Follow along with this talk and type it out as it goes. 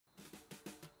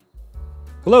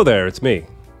Hello there, it's me,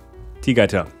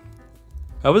 TeaGuyTom.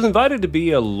 I was invited to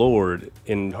be a lord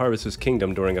in Harvest's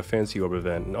Kingdom during a FancyOrb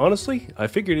event, and honestly, I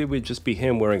figured it would just be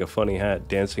him wearing a funny hat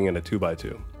dancing in a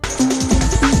 2x2.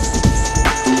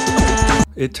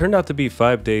 It turned out to be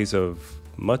 5 days of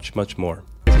much, much more.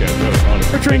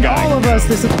 Featuring all of us,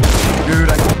 this is... Dude,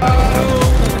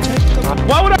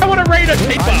 why would I want to raid a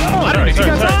tape bomb? I don't know.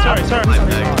 Sorry.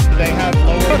 They have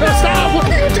lower... Stop! What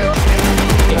are you doing?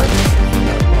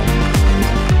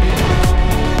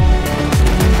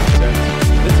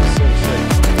 This is so sick.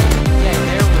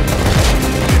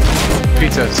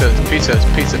 Pizza.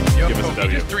 Give us a W.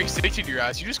 You just 360 to your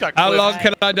ass. You just got. How long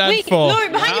can I dance for? No,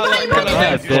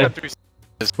 behind you.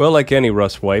 Well, like any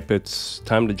Rust wipe, it's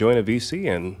time to join a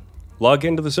VC and log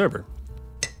into the server.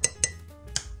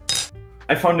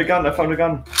 I found a gun. I got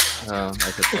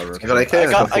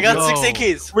I got 6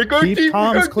 AKs. We're going to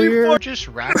Tom's clear. Just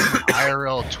wrapping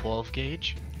IRL 12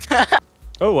 gauge.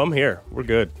 Oh, I'm here. We're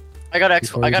good. I got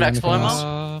expo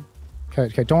ammo.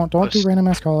 Okay, don't do random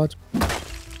ass callouts.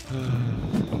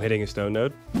 I'm hitting a stone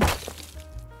node.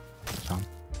 Tom.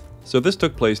 So this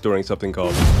took place during something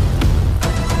called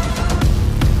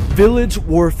Village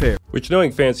Warfare. which,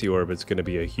 knowing FancyOrb, it's going to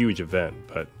be a huge event,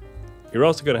 but you're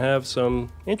also going to have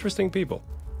some interesting people.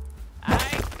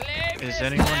 Is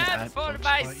anyone at for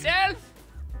myself?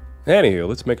 Anywho,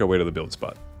 let's make our way to the build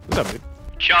spot. What's up, dude?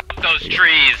 Chop those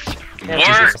trees.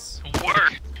 Work.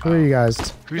 Who are you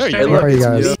guys? Who's Where standing are you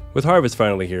guys? With Harvest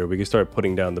finally here, we can start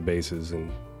putting down the bases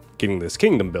and getting this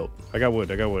kingdom built. I got wood.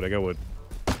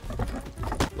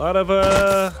 Lot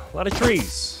of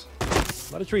trees. A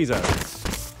lot of trees out here.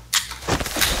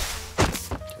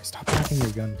 Okay, stop packing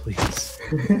your gun, please.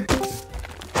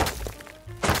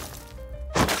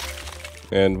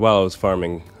 And while I was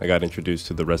farming, I got introduced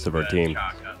to the rest of our team.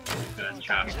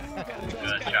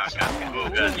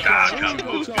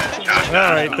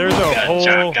 Alright, there's a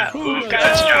whole...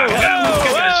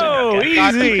 Whoa,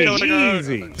 easy!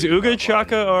 Is Uga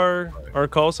Chaka our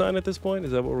call sign at this point?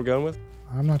 Is that what we're going with?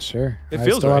 I'm not sure. It I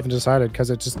feels still right. haven't decided because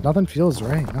it just nothing feels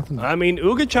right. Nothing. I mean,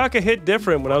 Uga Chaka hit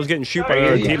different when I was getting shoot by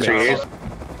other teammates.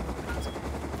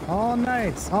 All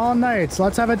nights.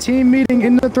 Let's have a team meeting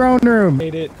in the throne room.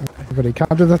 Made it. Everybody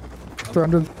come to the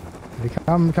throne.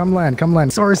 Come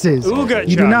land. Sources. Uga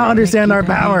You do Chaka. not understand our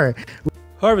power.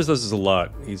 Harvest does this a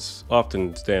lot. He's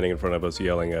often standing in front of us,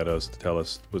 yelling at us to tell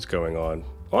us what's going on.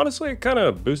 Honestly, it kind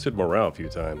of boosted morale a few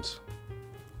times.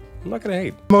 I'm not gonna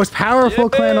hate. Most powerful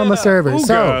clan on the server. Uga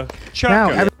So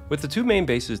Chaka. now, With the two main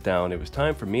bases down, it was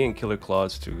time for me and Killer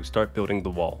Claws to start building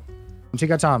the wall.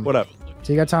 TeaGuyTom. What up?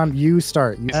 TeaGuyTom, you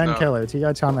start. You and no. Killer.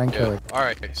 TeaGuyTom and Killer.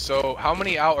 Alright, so how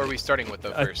many out are we starting with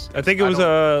though first? I think it was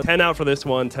 10 out for this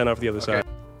one, 10 out for the other side.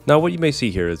 Now, what you may see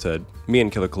here is that me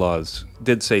and Killer Claws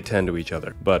did say 10 to each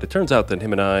other, but it turns out that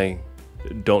him and I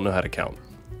don't know how to count.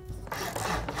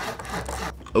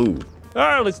 Oh.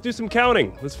 Alright, let's do some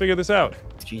counting. Let's figure this out.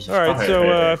 Alright,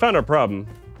 so I found our problem.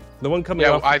 The one coming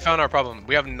Yeah, off... I found our problem.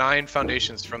 We have 9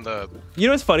 foundations from the... You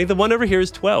know what's funny? The one over here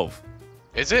is 12.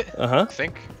 Is it? Uh-huh. I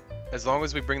think as long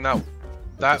as we bring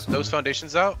those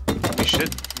foundations out, we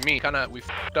should... we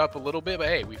f***ed up a little bit, but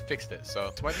hey, we fixed it, so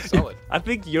it might be solid. I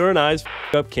think your and I's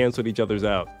up canceled each other's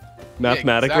out.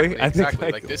 Mathematically, yeah, exactly.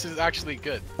 I think Like, this is actually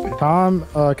good. Tom,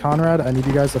 Conrad, I need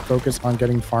you guys to focus on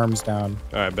getting farms down.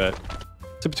 Alright, bet.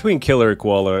 So between Killer,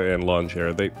 Koala, and Lawn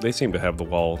Chair, they seem to have the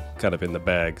wall kind of in the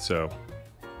bag, so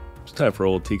it's time for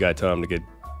old TeaGuyTom to get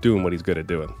doing what he's good at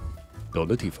doing.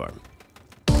 Build a tea farm.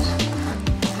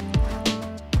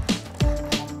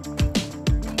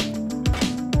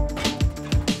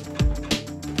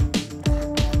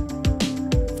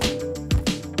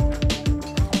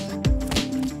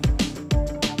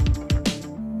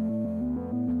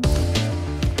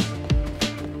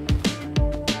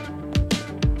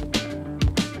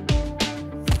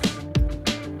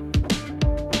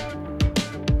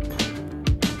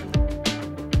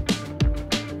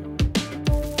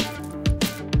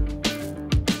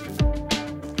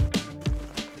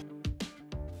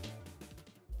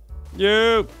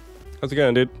 Yo! How's it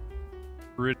going, dude?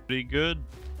 Pretty good.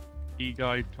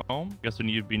 TeaGuyTom. Guessing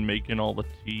you've been making all the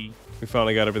tea. We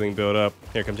finally got everything built up.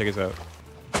 Here, come check us out.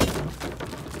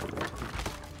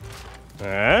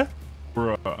 Huh?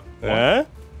 Bruh. Huh?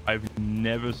 I've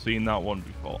never seen that one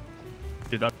before.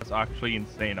 Dude, that's actually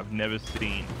insane. I've never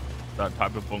seen that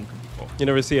type of bunker before. You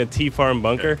never see a tea farm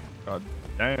bunker? God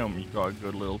damn, you got a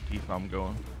good little tea farm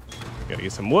going. Gotta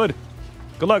get some wood.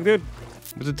 Good luck, dude.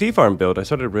 With the tea farm build, I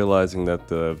started realizing that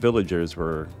the villagers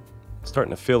were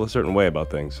starting to feel a certain way about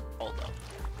things. Hold up.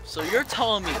 So you're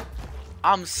telling me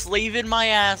I'm slaving my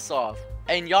ass off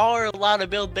and y'all are allowed to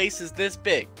build bases this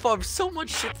big. Farm so much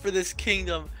shit for this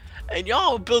kingdom, and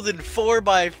y'all building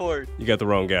 4x4. You got the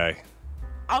wrong guy.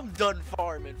 I'm done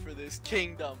farming for this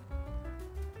kingdom.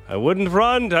 I wouldn't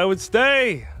run, I would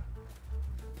stay.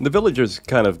 The villagers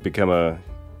kind of become a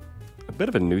bit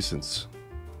of a nuisance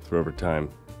over time.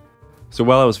 So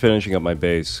while I was finishing up my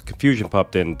base, Konfuzion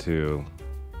popped in to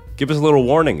give us a little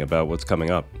warning about what's coming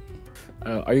up.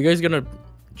 Are you guys gonna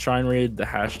try and raid the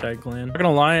hashtag clan? I'm not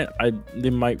gonna lie, they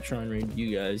might try and raid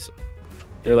you guys.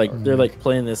 They're like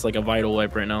playing this like a vital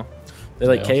wipe right now. They're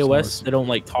like KOS. They don't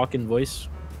like talk in voice.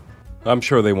 I'm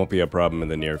sure they won't be a problem in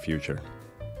the near future.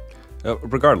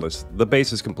 Regardless, the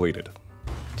base is completed.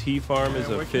 T-Farm is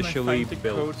officially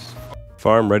built.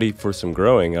 Farm ready for some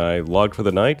growing. I logged for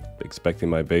the night, expecting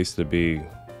my base to be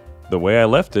the way I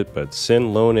left it, but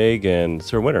Sin, Lone Egg, and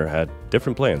Sir Winter had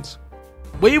different plans.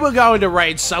 We were going to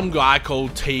raid some guy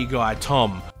called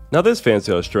TeaGuyTom. Now this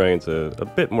fancy Australian's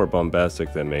a bit more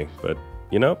bombastic than me, but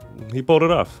you know, he pulled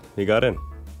it off. He got in.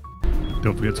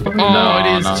 Don't forget to... Oh, it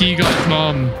is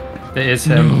TeaGuyTom. It is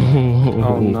him. No.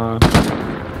 Oh no.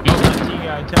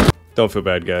 Don't feel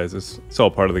bad, guys. It's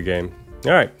all part of the game.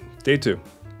 Alright, day 2.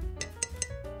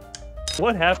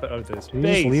 What happened with this Did you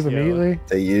just leave immediately?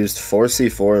 They used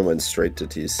 4C4 and went straight to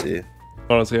TC.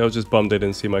 Honestly, I was just bummed I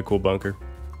didn't see my cool bunker.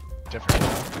 Different.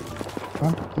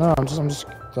 Huh? No, I was...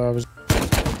 What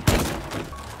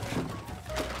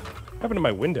happened to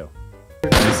my window?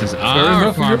 This is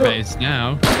our farm base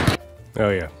now. Oh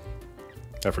yeah,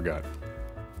 I forgot.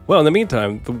 Well, in the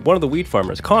meantime, one of the wheat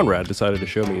farmers, Conrad, decided to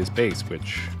show me his base,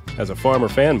 which, as a farmer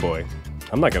fanboy,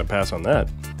 I'm not gonna pass on that.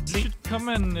 You should come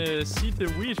and see the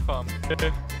wheat farm.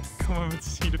 Come and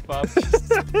see the farm. It's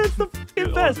the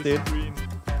fucking best, dude.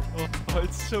 Oh,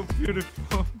 it's so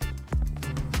beautiful.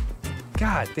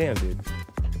 God damn, dude.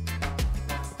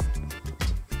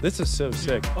 This is so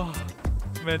sick. Oh,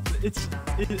 man,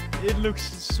 it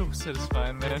looks so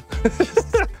satisfying, man.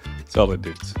 Solid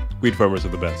dudes. Wheat farmers are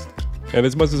the best. And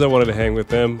as much as I wanted to hang with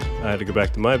them, I had to go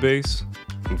back to my base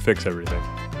and fix everything.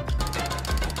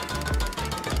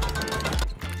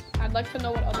 I'd like to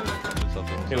know what others do.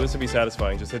 Hey, this would be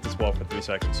satisfying. Just hit this wall for 3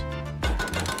 seconds.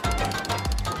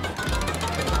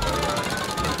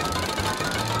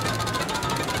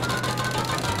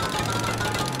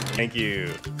 Thank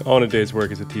you. On a day's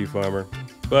work as a tea farmer.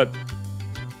 But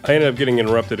I ended up getting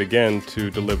interrupted again to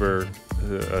deliver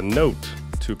a note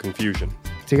to Konfuzion.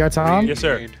 TeaGuyTom? Yes,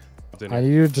 sir. I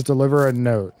need you to deliver a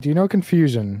note. Do you know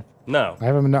Konfuzion? No. I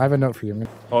have a note for you.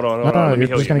 Hold on. No, you're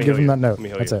just gonna give him that note.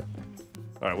 That's it.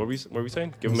 All right, what were we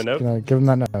saying? Give him a note? Give him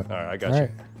that note. All right, I got you.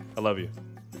 I love you.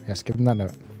 Yes, give him that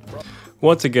note.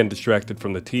 Once again distracted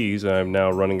from the teas, I'm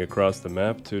now running across the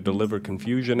map to deliver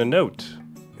Konfuzion a note.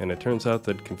 And it turns out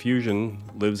that Konfuzion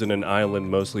lives in an island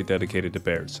mostly dedicated to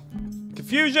bears.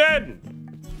 Konfuzion!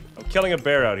 I'm killing a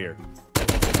bear out here.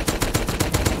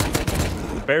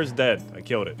 The bear's dead. I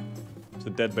killed it. It's a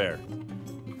dead bear.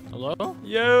 Hello?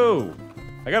 Yo!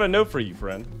 I got a note for you,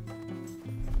 friend.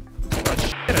 Oh,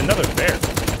 shit, another bear.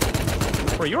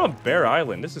 Bro, you're on Bear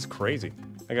Island. This is crazy.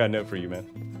 I got a note for you, man.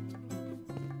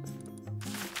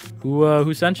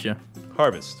 Who sent you?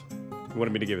 Harvest. He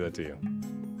wanted me to give that to you.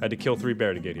 I had to kill 3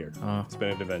 bear to get here. It's been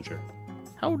an adventure.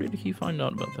 How did he find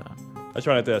out about that? I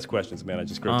try not to ask questions, man. I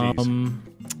just grow teas.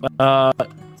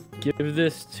 Give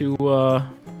this to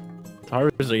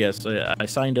Harvest, I guess. I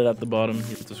signed it at the bottom. You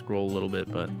have to scroll a little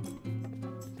bit, but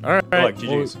all right. Like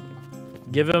GG's.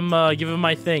 Give him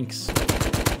my thanks.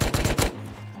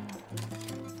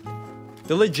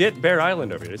 The legit Bear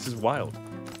Island over here. This is wild.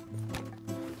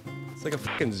 It's like a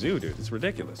fucking zoo, dude. It's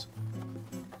ridiculous.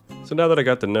 So now that I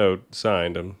got the note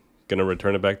signed, I'm gonna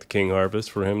return it back to King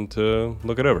Harvest for him to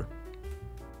look it over.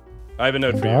 I have a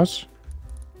note for you.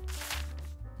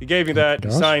 He gave me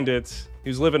that, signed it. He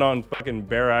was living on fucking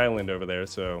Bear Island over there,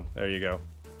 so there you go.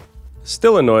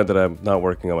 Still annoyed that I'm not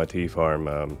working on my tea farm.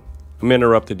 I'm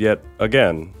interrupted yet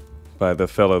again by the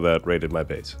fellow that raided my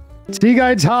base.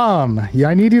 TeaGuyTom, yeah,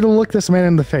 I need you to look this man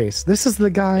in the face. This is the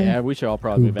guy. Yeah, we should all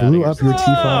probably who blew up your tea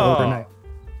farm overnight.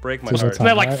 Break my heart. Isn't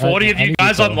there like 40 of you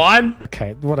guys online?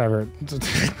 Okay, whatever.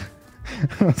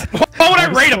 Why would I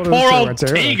raid a poor old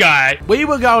tea guy? We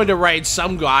were going to raid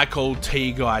some guy called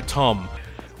TeaGuyTom.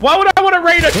 Why would I want to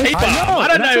raid a tea farm? I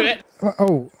don't know.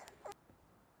 Oh.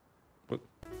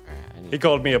 He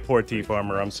called me a poor tea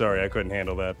farmer. I'm sorry, I couldn't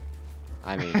handle that.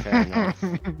 I mean, fair enough.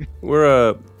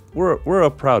 We're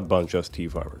a proud bunch, us tea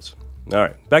farmers. All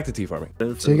right, back to tea farming.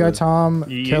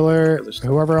 TeaGuyTom, Killer,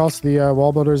 whoever else the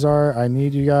wall builders are, I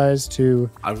need you guys to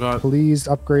please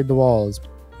upgrade the walls.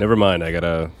 Never mind, I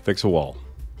gotta fix a wall.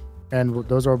 And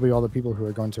those will be all the people who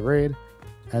are going to raid.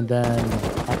 And then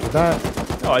after that,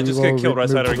 Oh, I just got killed right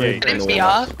side of the gate.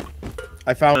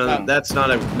 I found that's not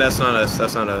us.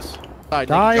 That's not us.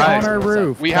 Guy on our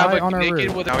roof. We have a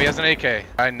naked with. Now he has an AK.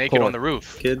 Guy naked on the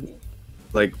roof. Kid,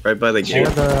 like right by the gate.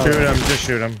 Shoot him. Just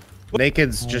shoot him.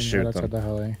 Naked's just shoot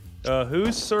them.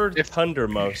 Who served Thunder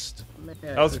most?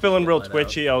 I was feeling real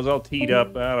twitchy. I was all teed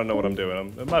up. I don't know what I'm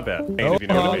doing. My bad. If you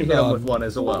know what I mean. With one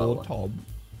as well. Tom.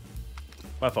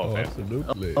 My fault, man.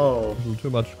 Absolutely. Oh. A little too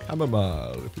much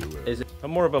chamomile, if you will.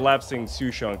 I'm more of a lapsing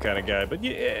Sushan kind of guy, but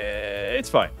yeah, it's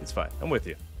fine. It's fine. I'm with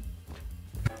you.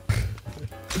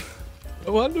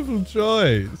 A wonderful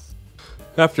choice.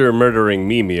 After murdering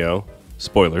Mimio,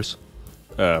 spoilers,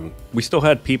 we still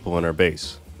had people in our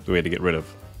base that we had to get rid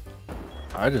of.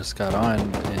 I just got on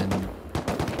and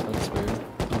that's weird.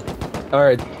 All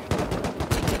right.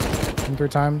 3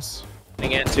 times.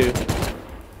 Again, 2.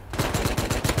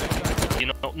 You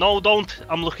know, no, don't.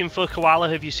 I'm looking for Koala.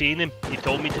 Have you seen him? He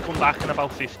told me to come back in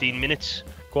about 15 minutes.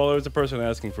 Koala, there's a person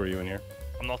asking for you in here.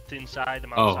 I'm not inside.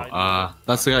 I'm outside. Oh,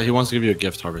 that's the guy. He wants to give you a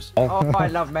gift, Harvest. Oh, I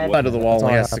love man. Side of the wall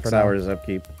only has 6 hours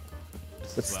upkeep.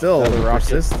 But still,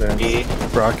 persistent.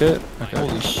 Rocket? Okay.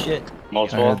 Holy shit.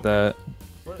 Multiple. I had that.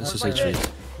 This is HP.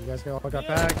 You guys all got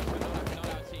back?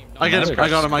 I got him.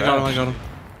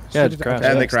 Yeah, it crashed.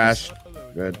 And they crashed.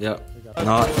 Good. Yep.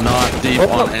 Not deep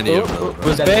on any of them.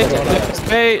 Was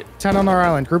bait. 10 on our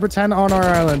island. Group of 10 on our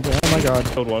island. Oh my god.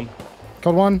 Killed one.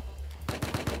 Killed one.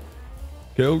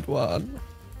 Killed one.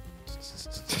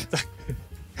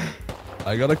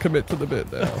 I gotta commit to the bit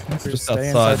now. Just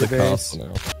outside the castle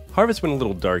now. Harvest went a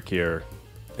little dark here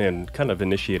and kind of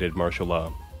initiated martial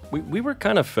law. We were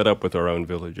kind of fed up with our own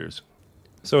villagers.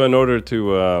 So in order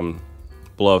to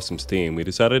blow off some steam, we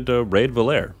decided to raid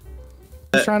VALAIR.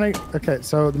 Okay,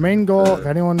 so the main goal, if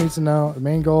anyone needs to know, the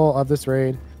main goal of this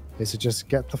raid is to just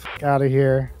get the fuck out of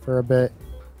here for a bit.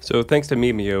 So thanks to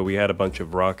Mimio, we had a bunch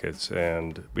of rockets,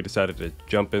 and we decided to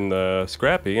jump in the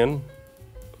Scrappy and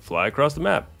fly across the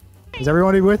map. Is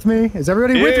everybody with me? Is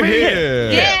everybody with me?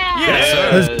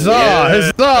 Yeah.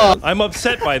 Huzzah! I'm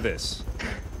upset by this.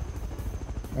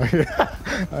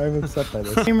 I'm upset by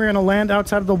this. We're gonna land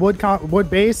outside of the wood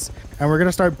base, and we're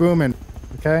gonna start booming.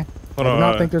 Okay. I do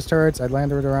not think there's turrets. I'd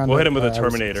land it around. We'll hit him with a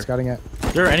Terminator. Scouting it.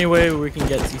 Is there any way we can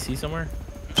get TC somewhere?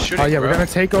 Oh yeah, we're gonna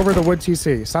take over the wood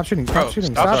TC. Stop shooting! Stop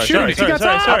shooting! Stop shooting!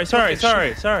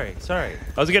 Sorry.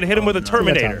 I was gonna hit him with a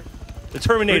Terminator. The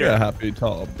Terminator. We're happy,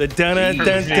 Tom. The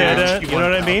dun-dun-dun-dun-dun. You know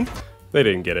what I mean? They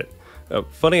didn't get it.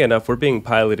 Funny enough, we're being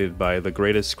piloted by the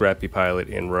greatest Scrappy pilot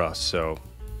in Rust, so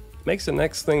makes the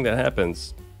next thing that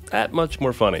happens that much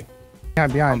more funny. Yeah,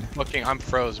 behind. I'm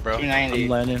froze, bro. 290. I'm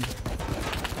landing.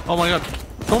 Oh my god.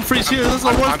 Don't freeze here. This is the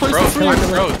worst place to freeze. I'm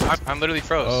froze. I'm literally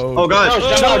froze. Oh god.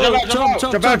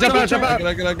 Jump out.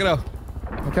 Get out.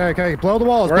 Okay. Blow the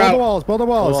walls. Blow the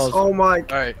walls. Oh my.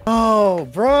 Alright. Oh,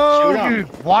 bro. Dude,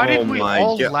 why did we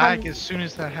all lag as soon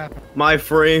as that happened? My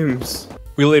frames.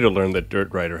 We later learned that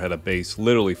Dirt Rider had a base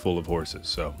literally full of horses,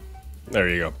 so there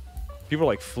you go. People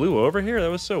like flew over here?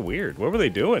 That was so weird. What were they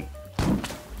doing?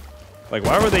 Like,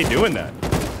 why were they doing that?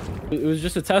 It was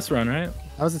just a test run, right?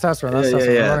 That was a test run. That's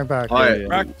We're running back. All right.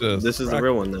 Practice. This is the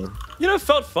real one now. You know, it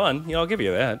felt fun. You know, I'll give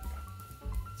you that.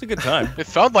 It's a good time. It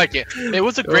felt like it. It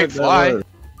was a great fly.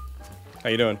 How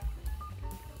you doing?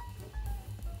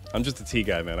 I'm just a tea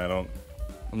guy, man. I'm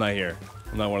not here.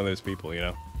 I'm not one of those people, you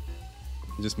know?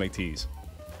 I just make teas.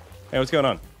 Hey, what's going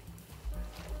on?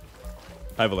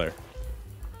 Hi, VALAIR.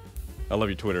 I love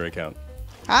your Twitter account.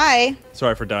 Hi.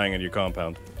 Sorry for dying on your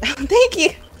compound. Thank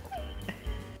you.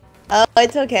 Oh,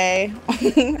 it's okay.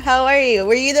 How are you?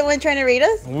 Were you the one trying to raid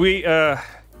us?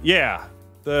 Yeah.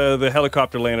 The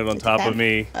helicopter landed on top of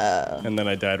me, and then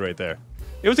I died right there.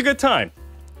 It was a good time.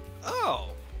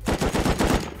 Oh.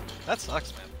 That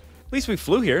sucks, man. At least we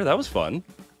flew here. That was fun.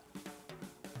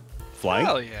 Flying?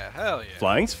 Hell yeah.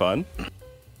 Flying's fun.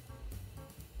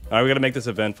 All right, we got to make this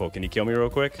eventful. Can you kill me real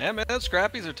quick? Yeah, man,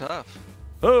 scrappies are tough.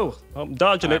 Oh, I'm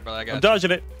dodging it. I'm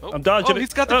dodging it. I'm dodging it.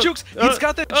 He's got the jukes. He's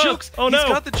got the jukes. Oh, no. He's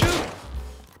got the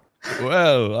jukes.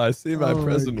 Well, I see my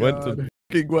present went to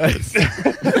f***ing waste.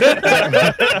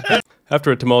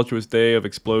 After a tumultuous day of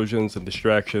explosions and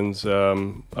distractions,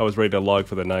 I was ready to log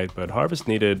for the night, but Harvest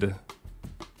needed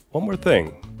one more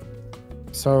thing.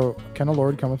 So, can a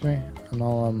lord come with me? And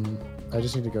I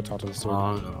just need to go talk to the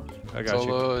steward. I got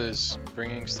Solo is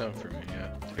bringing stone for me,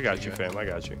 yeah. I got you, fam. I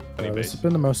got you. This has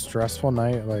been the most stressful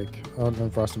night, other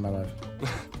than Frost in my life.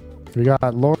 We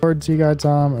got Lord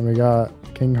TeaGuyTom and we got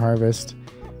King Harvest.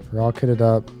 We're all kitted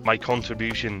up. My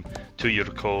contribution to your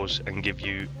cause and give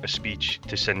you a speech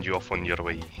to send you off on your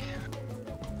way.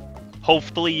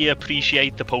 Hopefully you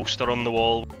appreciate the poster on the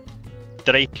wall.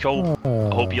 Draco,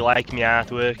 I hope you like my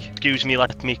artwork. Excuse me,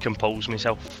 let me compose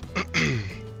myself.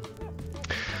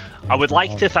 I would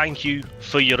like to thank you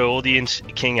for your audience,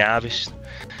 King Harvest.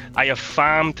 I have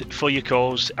farmed for your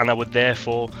cause, and I would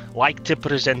therefore like to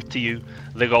present to you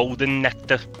the golden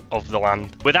nectar of the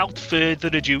land. Without further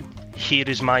ado, here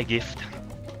is my gift.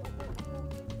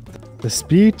 The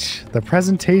speech, the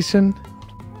presentation.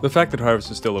 The fact that Harvest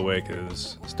is still awake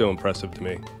is still impressive to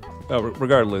me.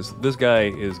 Regardless, this guy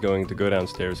is going to go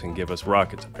downstairs and give us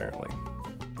rockets, apparently.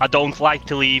 I don't like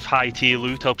to leave high-tier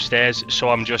loot upstairs, so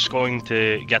I'm just going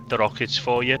to get the rockets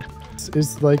for you.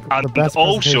 It's like and the best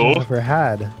presentation I've ever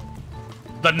had.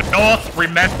 The North,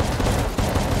 remember?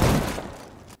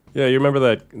 Yeah, you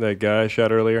remember that guy I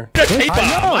shot earlier?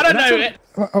 I don't know.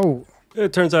 Oh.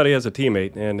 It turns out he has a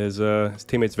teammate, and his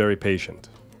teammate's very patient.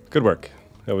 Good work.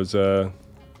 That was,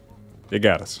 it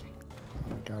got us.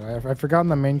 God, I've forgotten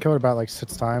the main code about like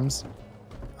 6 times.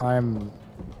 I'm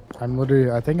literally,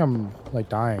 I think I'm like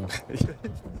dying.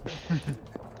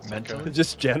 Mentally?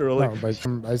 Just generally. No, but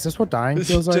is this what dying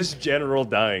feels like? Just general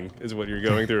dying is what you're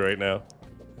going through right now.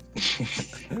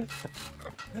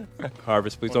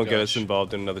 Harvest, please don't get us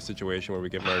involved in another situation where we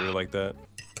get murdered like that.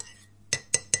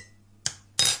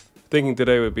 Thinking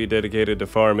today would be dedicated to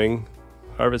farming,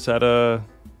 Harvest had a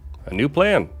new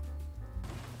plan.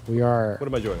 We are. What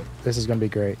am I joining? This is gonna be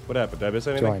great. What happened? Did I miss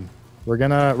anything? Join.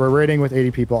 We're raiding with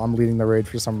 80 people. I'm leading the raid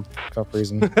for some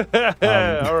reason.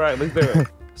 All right, let's do it.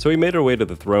 So we made our way to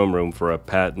the throne room for a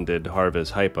patented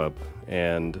Harvest hype up,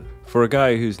 and for a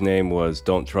guy whose name was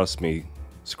Don't Trust Me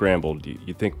Scrambled,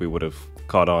 you'd think we would have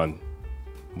caught on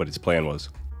what his plan was.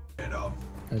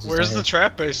 Where's the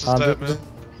trap base at, man?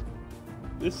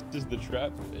 This is the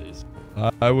trap base.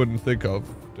 I wouldn't think of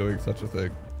doing such a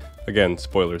thing. Again,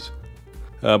 spoilers.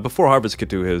 Before Harvest could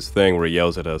do his thing where he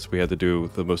yells at us, we had to do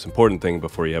the most important thing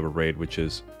before you have a raid, which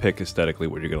is pick aesthetically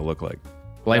what you're going to look like.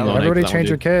 Everybody change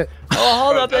your kit. Oh,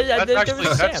 hold up.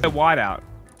 That's They're white out.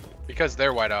 because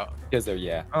they're white out. Because they're,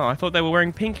 yeah. Oh, I thought they were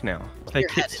wearing pink now. They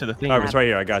kits to the thing. Harvest, right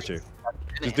here, I got you.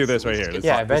 Just do this right here. This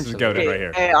is goated right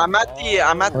here. Hey, I'm at the.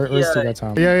 Where's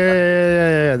TeaGuyTom?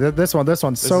 Yeah. This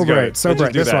one's so bright, so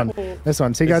bright. This one.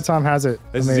 TeaGuyTom has it.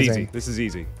 This is easy. This is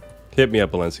easy. Hit me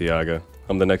up, Balenciaga.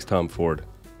 I'm the next Tom Ford.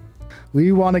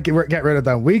 We want to get rid of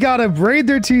them. We gotta raid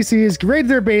their TCs, raid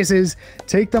their bases,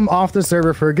 take them off the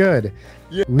server for good.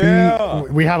 Yeah.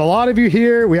 We have a lot of you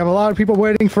here. We have a lot of people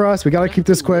waiting for us. We gotta keep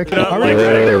this quick. Are we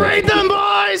ready to raid them,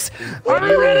 boys? Are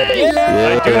we ready?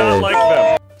 Yeah. I do not like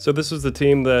them. So this is the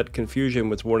team that Konfuzion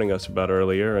was warning us about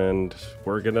earlier, and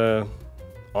we're gonna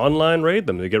online raid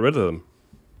them to get rid of them.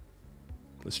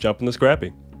 Let's jump in the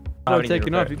scrappy. I'm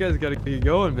taking off. You guys gotta keep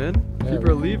going, man. Yeah, People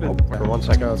are leaving. For 1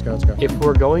 second. Let's go. If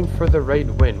we're going for the raid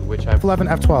win, which I F11,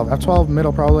 F12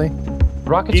 middle probably.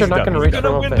 Rockets are not gonna reach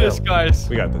from win this, guys.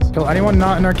 We got this. Kill anyone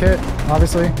not in our kit,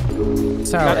 obviously.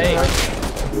 Tower.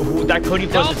 That Cody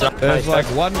plus is up. There's like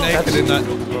one naked in that.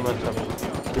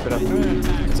 Keep it up.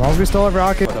 As long as we still have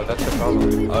rocket. Oh, no, that's the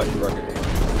problem. Rocket.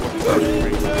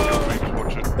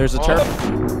 There's a turret.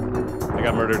 I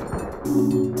got murdered.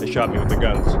 They shot me with the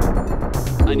guns.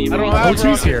 I don't have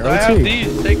OT's here. I have OT.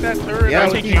 these. Take that turret. Yeah,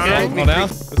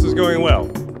 This is going well.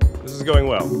 This is going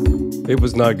well. It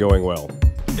was not going well.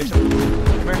 I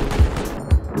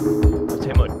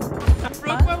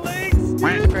broke my legs.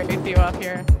 Great view up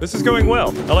here. This is going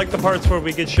well. I like the parts where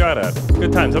we get shot at.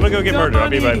 Good times. I'm gonna go get murdered. I'll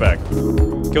be right back.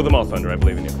 Kill them all, Thunder. I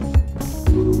believe in you.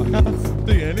 I don't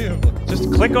see any of them.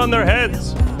 Just click on their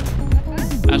heads.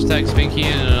 Hashtag Spinky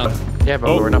and Yeah,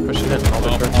 but we're not pushing it. All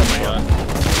the turrets.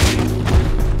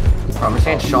 I'm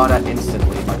saying shot at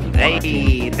instantly by people.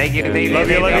 Hey, thank you. Love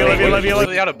you.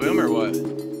 Really out of boom or what?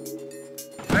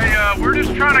 Hey, we're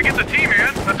just trying to get the tea,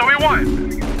 man. That's all we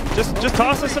want. Just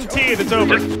toss us some tea and it's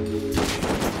over.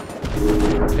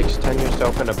 It takes 10 years to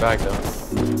open a bag, though.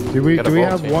 Do we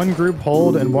have one group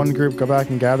hold and one group go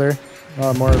back and gather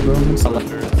more booms?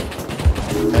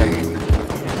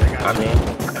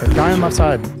 Guy on left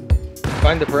side.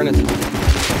 Find the furnace.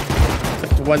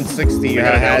 160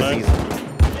 has these.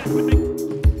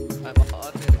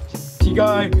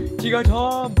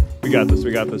 TeaGuyTom. We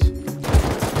got this.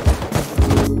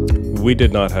 We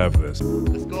did not have this.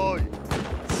 Let's go.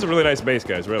 This is a really nice base,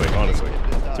 guys, really, honestly.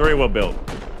 It's very well built.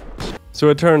 So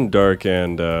it turned dark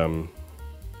and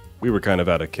we were kind of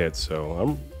out of kit,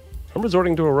 so I'm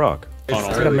resorting to a rock.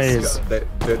 It's a maze. They're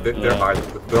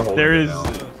holding There's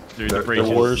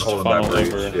the worst funnel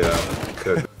ever.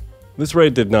 Yeah. This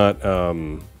raid did not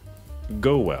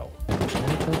go well.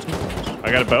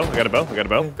 I got a bow.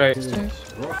 Great. Silly.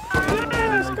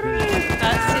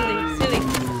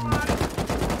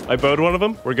 I bowed one of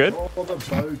them. We're good.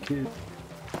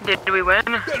 Did we win?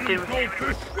 Did we?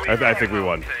 I think we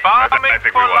won. I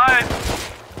think we won.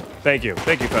 Thank you,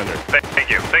 Thunder. Thank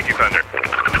you, Thunder.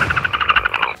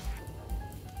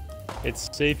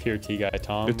 It's safe here,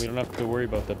 TeaGuyTom. We don't have to worry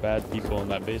about the bad people in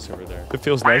that base over there. It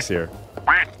feels nice here.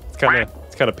 It's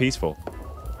kind of peaceful.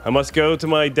 I must go to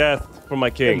my death for my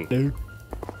king.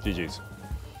 GG's.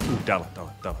 Ooh, dollar.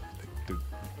 Dude,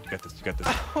 you got this.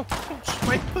 Oh,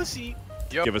 my pussy.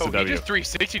 Yo, Give us a he W. just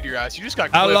 360'd your ass. You just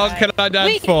got How clipped. long can I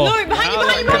dance for? No,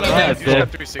 behind you. You just got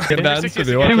 360. Can dance for me.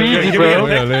 Too easy, bro.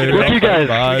 Look at you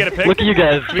guys. Look at you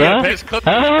guys, bro.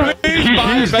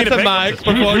 Please buy a better mic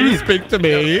before you speak to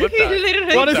me.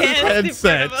 What is this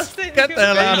headset? Get the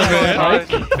hell out of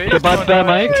here. Goodbye, that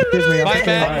mic. My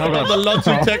man, the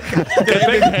Logitech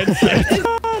gaming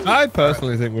headset. I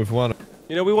personally think we've won.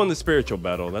 You know, we won the spiritual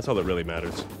battle. That's all that really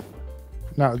matters.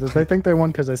 No, they think they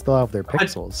won because they still have their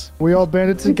pixels. We all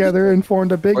banded together and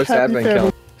formed a big happy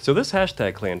family. So this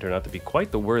hashtag clan turned out to be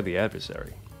quite the worthy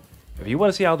adversary. If you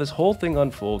want to see how this whole thing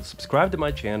unfolds, subscribe to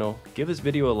my channel, give this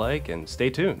video a like, and stay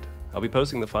tuned. I'll be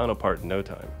posting the final part in no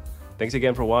time. Thanks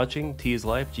again for watching. T is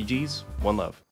life. GG's. One love.